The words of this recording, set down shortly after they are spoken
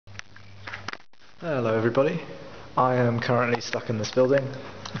Hello everybody. I am currently stuck in this building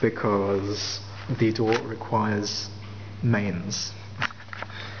because the door requires mains.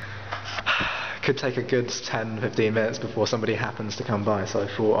 Could take a good 10-15 minutes before somebody happens to come by, so I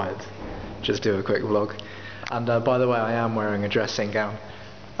thought I'd just do a quick vlog. And by the way, I am wearing a dressing gown.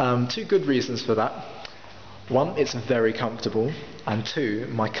 Two good reasons for that. One, it's very comfortable, and two,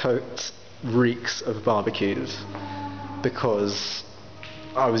 my coat reeks of barbecues because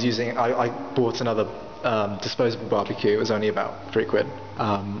I bought another disposable barbecue. It was only about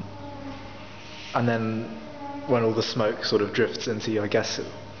 £3. And then when all the smoke sort of drifts into you, I guess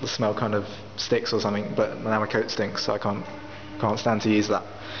the smell kind of sticks or something. But now my coat stinks, so I can't stand to use that.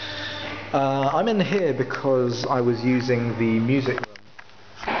 I'm in here because I was using the music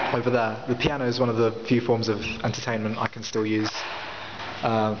room over there. The piano is one of the few forms of entertainment I can still use.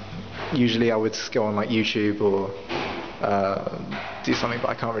 Usually I would go on like YouTube or do something, but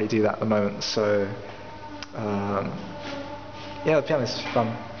I can't really do that at the moment, so yeah, the piano's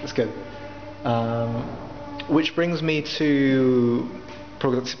fun, it's good. Which brings me to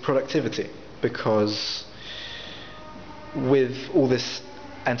productivity, because with all this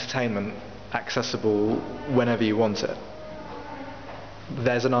entertainment accessible whenever you want it,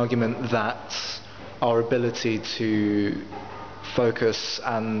 there's an argument that our ability to focus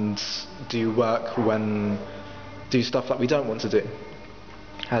and do stuff that we don't want to do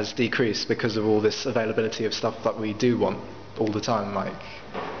has decreased because of all this availability of stuff that we do want all the time, like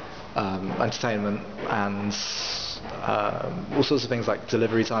entertainment and all sorts of things like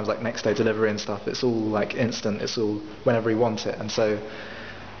delivery times, like next day delivery and stuff. It's all like instant, it's all whenever we want it. And so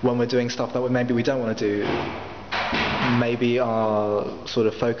when we're doing stuff that maybe we don't want to do, maybe our sort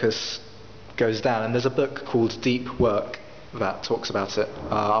of focus goes down. And there's a book called Deep Work that talks about it.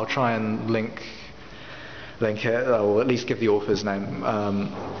 I'll try and link it, or at least give the author's name,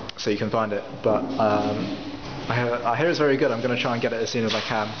 so you can find it. But I hear it's very good. I'm going to try and get it as soon as I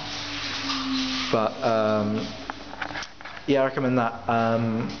can. But yeah, I recommend that.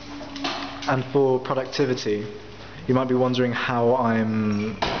 And for productivity, you might be wondering how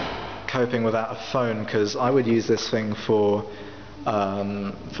I'm coping without a phone, because I would use this thing for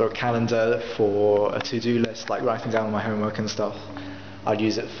a calendar, for a to-do list, like writing down my homework and stuff. I'd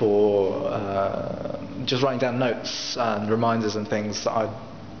use it for just writing down notes and reminders and things that I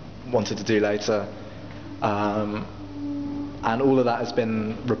wanted to do later. And all of that has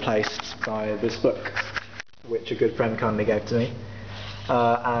been replaced by this book, which a good friend kindly gave to me.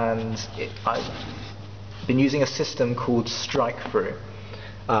 I've been using a system called Strike Through.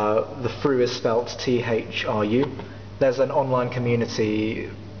 The through is spelt THRU. There's an online community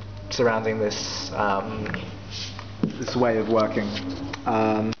surrounding this way of working,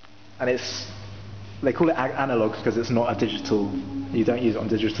 and they call it analog because it's not a digital. You don't use it on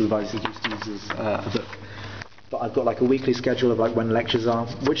digital devices. You just use it as a book. But I've got like a weekly schedule of like when lectures are,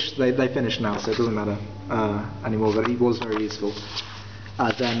 which they finished now, so it doesn't matter anymore. But it was very useful.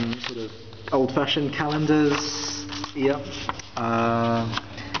 Then sort of old-fashioned calendars, yep.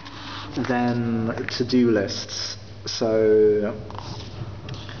 Then to-do lists. So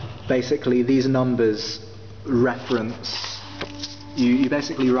basically these numbers reference, you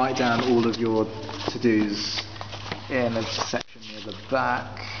basically write down all of your to-dos in a section near the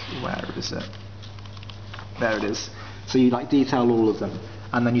back. Where is it? There it is. So you like detail all of them,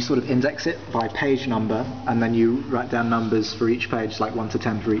 and then you sort of index it by page number, and then you write down numbers for each page, like 1 to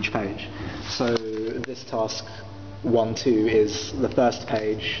 10 for each page. So this task 1, 2 is the first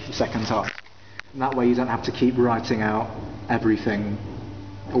page, the second task. And that way you don't have to keep writing out everything,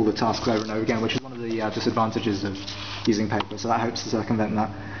 all the tasks over and over again, which is one of the disadvantages of using paper, so that helps to circumvent that.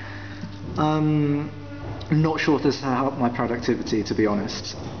 Not sure if this will help my productivity, to be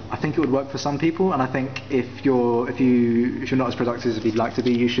honest. I think it would work for some people, and I think if you're not as productive as you'd like to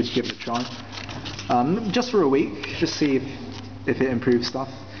be, you should give it a try. Just for a week, just see if it improves stuff.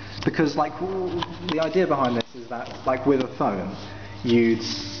 Because like the idea behind this is that, like with a phone, you'd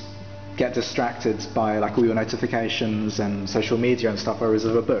get distracted by like all your notifications and social media and stuff, whereas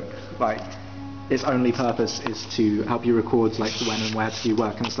with a book, like its only purpose is to help you record like when and where to do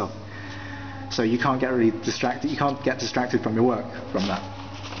work and stuff. So you can't get really distracted. You can't get distracted from your work from that.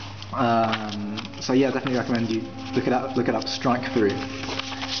 So yeah, definitely recommend you look it up. Strike Through.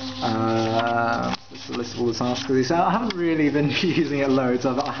 It's a list of all the tasks. So I haven't really been using it loads.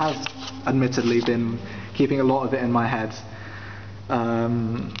 I have admittedly been keeping a lot of it in my head.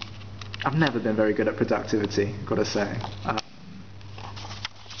 I've never been very good at productivity, gotta say.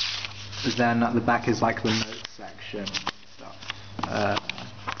 Then at the back is like the notes section and stuff.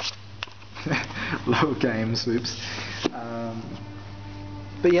 Low games, oops.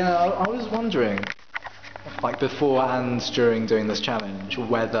 But yeah, I was wondering, like before and during doing this challenge,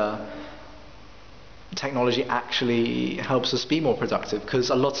 whether technology actually helps us be more productive,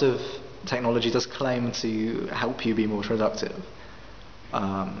 because a lot of technology does claim to help you be more productive,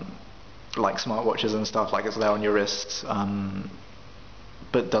 like smartwatches and stuff, like it's there on your wrist,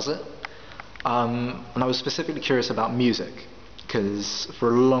 but does it? And I was specifically curious about music, because for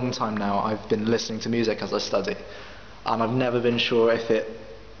a long time now I've been listening to music as I study, and I've never been sure if it,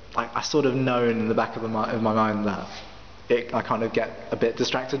 I sort of know in the back of my mind that I kind of get a bit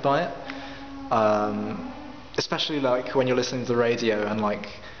distracted by it. Especially like when you're listening to the radio and like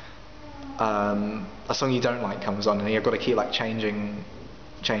a song you don't like comes on and you've got to keep like changing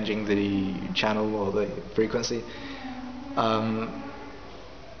the channel or the frequency.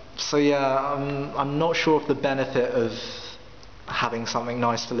 So yeah, I'm not sure if the benefit of having something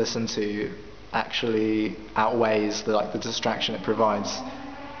nice to listen to actually outweighs the distraction it provides.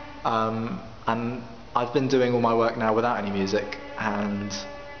 And I've been doing all my work now without any music, and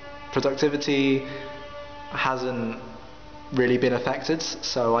productivity hasn't really been affected,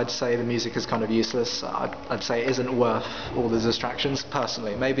 so I'd say the music is kind of useless. I'd say it isn't worth all the distractions,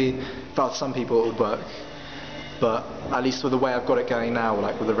 personally. Maybe for some people it would work, but at least with the way I've got it going now,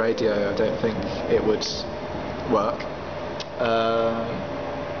 like with the radio, I don't think it would work.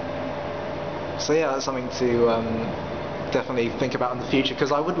 So yeah, that's something to definitely think about in the future,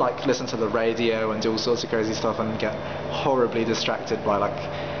 because I would like listen to the radio and do all sorts of crazy stuff and get horribly distracted by like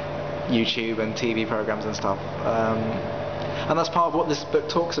YouTube and TV programs and stuff, and that's part of what this book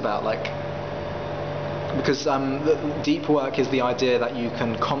talks about, like, because the deep work is the idea that you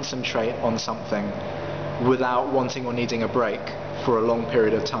can concentrate on something without wanting or needing a break for a long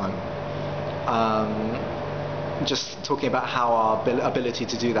period of time. Just talking about how our ability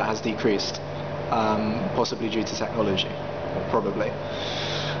to do that has decreased, possibly due to technology, or probably.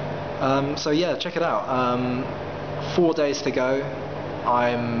 So yeah, check it out. 4 days to go.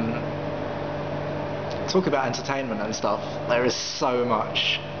 Talk about entertainment and stuff. There is so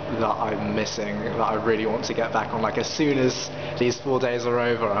much that I'm missing that I really want to get back on. Like as soon as these 4 days are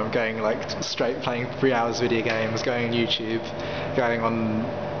over, I'm going like straight playing 3 hours video games, going on YouTube, going on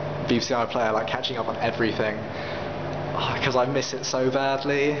BBC iPlayer, like catching up on everything, because I miss it so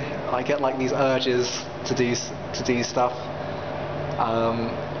badly. I get like these urges to do stuff.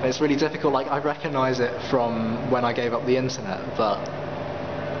 It's really difficult. Like I recognise it from when I gave up the internet, but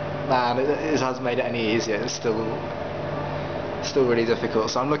man, it hasn't made it any easier. It's still really difficult.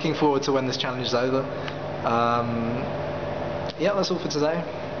 So I'm looking forward to when this challenge is over. Yeah, that's all for today.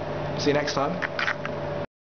 See you next time.